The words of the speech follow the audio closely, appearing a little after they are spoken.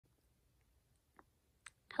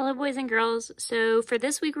Hello boys and girls. So for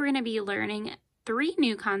this week we're going to be learning 3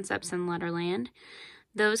 new concepts in Letterland.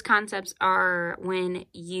 Those concepts are when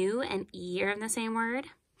U and E are in the same word,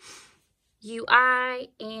 UI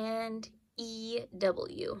and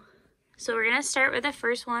EW. So we're going to start with the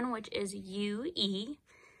first one, which is UE.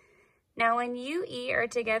 Now when UE are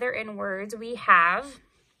together in words, we have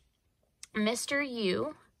Mr.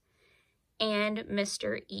 U and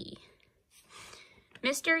Mr. E.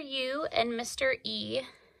 Mr. U and Mr. E,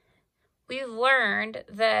 we've learned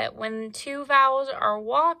that when 2 vowels are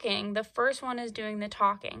walking, the first one is doing the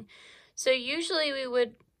talking. So usually we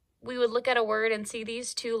would look at a word and see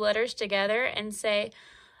these 2 letters together and say,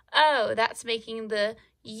 oh, that's making the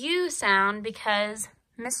U sound because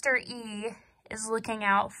Mr. E is looking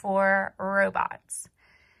out for robots.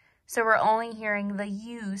 So we're only hearing the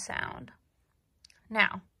U sound.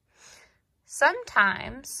 Now,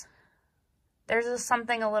 sometimes there's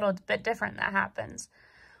something a little bit different that happens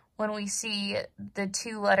when we see these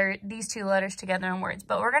two letters together in words.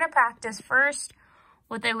 But we're going to practice first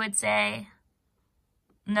what they would say,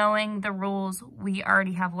 knowing the rules we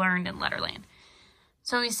already have learned in Letterland.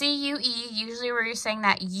 So we see UE, usually where you're saying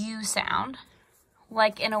that U sound,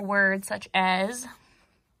 like in a word such as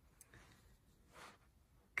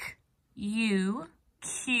U,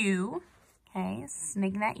 Q, okay, so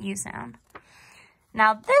making that U sound.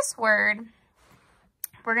 Now this word,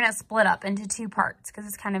 we're going to split up into 2 parts because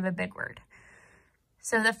it's kind of a big word.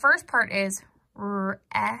 So the first part is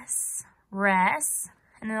res,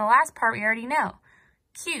 and then the last part we already know,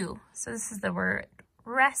 Q. So this is the word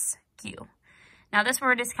rescue. Now this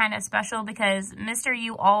word is kind of special because Mr.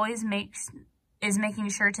 U always is making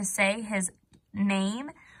sure to say his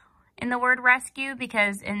name in the word rescue,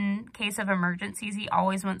 because in case of emergencies, he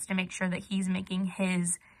always wants to make sure that he's making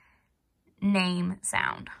his name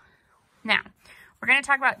sound. Now, we're going to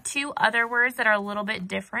talk about 2 other words that are a little bit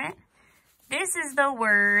different. This is the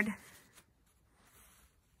word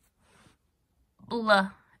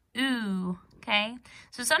ooh, okay?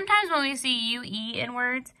 So sometimes when we see UE in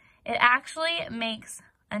words, it actually makes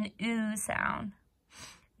an ooh sound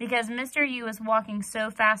because Mr. U is walking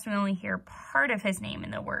so fast we only hear part of his name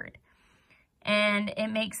in the word. And it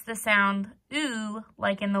makes the sound ooh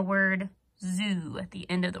like in the word zoo at the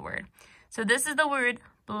end of the word. So this is the word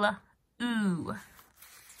ooh.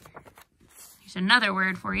 Here's another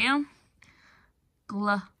word for you.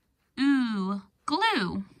 Glue.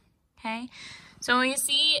 Okay? So when you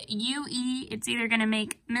see UE, it's either going to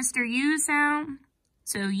make Mr. U sound,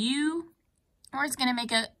 so U, or it's going to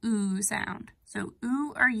make a ooh sound. So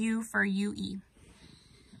ooh or U for UE.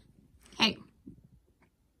 Okay.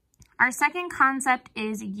 Our second concept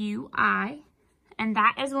is UI, and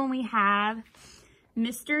that is when we have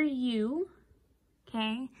Mr. U,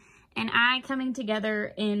 okay, and I coming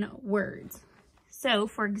together in words. So,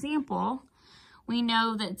 for example, we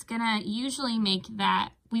know that it's going to usually make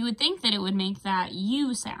that, we would think that it would make that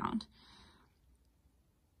U sound.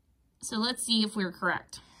 So let's see if we're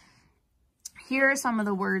correct. Here are some of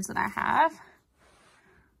the words that I have.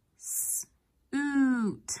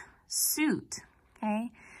 Suit,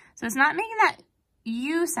 okay? So it's not making that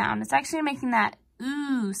U sound, it's actually making that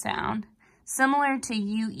ooh sound, similar to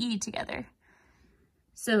UE together.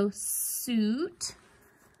 So suit,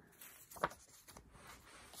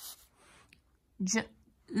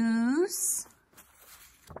 juice,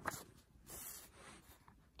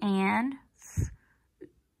 and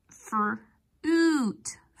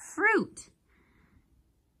fruit.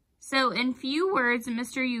 So in few words,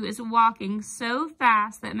 Mr. U is walking so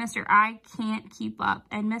fast that Mr. I can't keep up,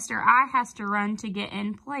 and Mr. I has to run to get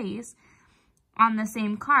in place on the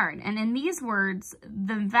same card. And in these words,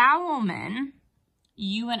 the vowelmen,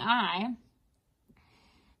 U and I,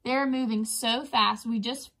 they're moving so fast, we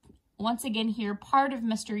just once again hear part of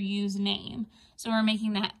Mr. U's name. So we're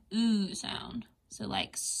making that ooh sound. So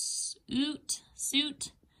like suit,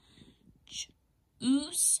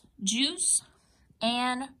 oos, juice,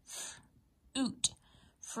 and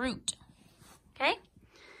fruit. Okay?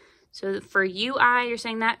 So for UI, you're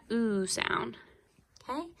saying that ooh sound.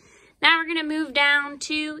 Okay? Now we're going to move down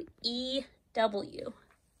to EW.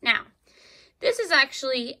 Now, this is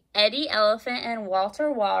actually Eddie Elephant and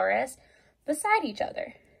Walter Walrus beside each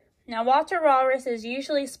other. Now, Walter Walrus is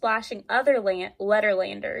usually splashing other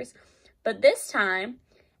Letterlanders, but this time,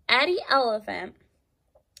 Eddie Elephant,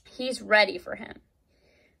 he's ready for him.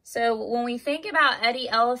 So when we think about Eddie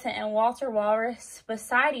Elephant and Walter Walrus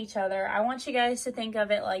beside each other, I want you guys to think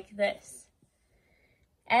of it like this.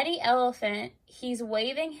 Eddie Elephant, he's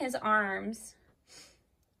waving his arms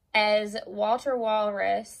as Walter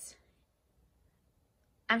Walrus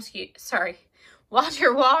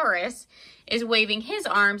Walter Walrus is waving his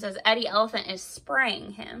arms as Eddie Elephant is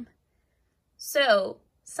spraying him. So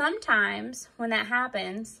sometimes when that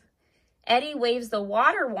happens, Eddie waves the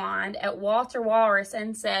water wand at Walter Walrus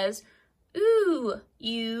and says, ooh,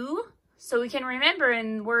 you. So we can remember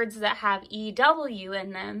in words that have EW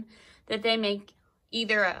in them that they make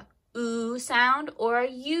either a ooh sound or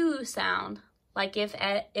a you sound. Like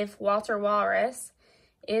if Walter Walrus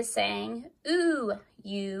is saying, ooh,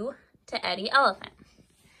 you to Eddie Elephant.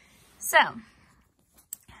 So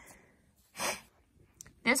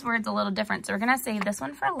this word's a little different, so we're going to save this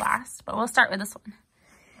one for last, but we'll start with this one.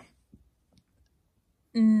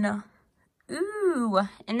 N. Ooh.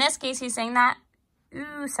 In this case, he's saying that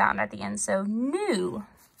ooh sound at the end, so new.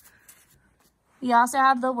 We also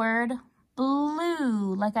have the word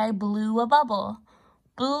blue, like I blew a bubble.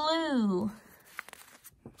 Blue.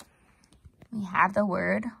 We have the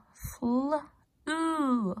word flew.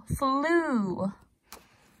 Flew.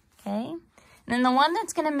 Okay? And then the one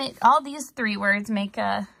that's going to make, all these three words make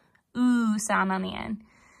a ooh sound on the end.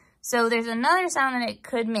 So there's another sound that it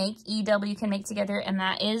could make, EW can make together, and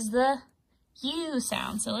that is the U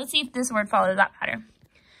sound. So let's see if this word follows that pattern.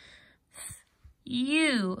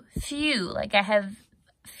 You, few, like I have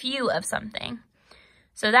few of something.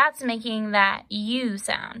 So that's making that U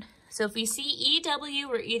sound. So if we see EW,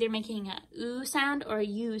 we're either making a ooh sound or a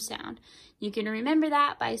U sound. You can remember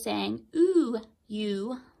that by saying ooh,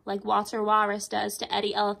 you, like Walter Walrus does to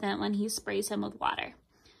Eddie Elephant when he sprays him with water.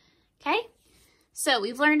 Okay? So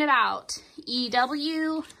we've learned about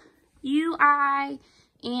EW, UI,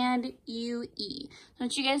 and UE. I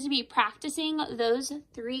want you guys to be practicing those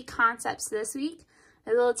three concepts this week.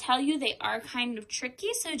 I will tell you they are kind of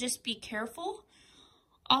tricky, so just be careful.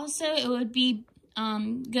 Also, it would be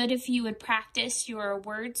good if you would practice your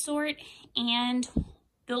word sort and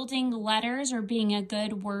building letters or being a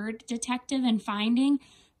good word detective and finding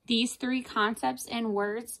these three concepts in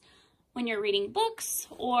words when you're reading books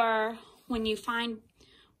or when you find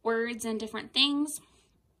words and different things.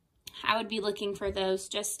 I would be looking for those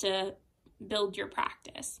just to build your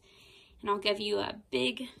practice. And I'll give you a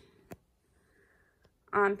big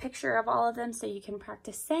picture of all of them so you can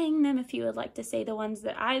practice saying them if you would like to say the ones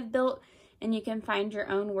that I've built, and you can find your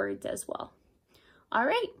own words as well. All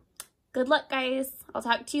right. Good luck, guys. I'll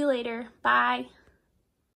talk to you later. Bye.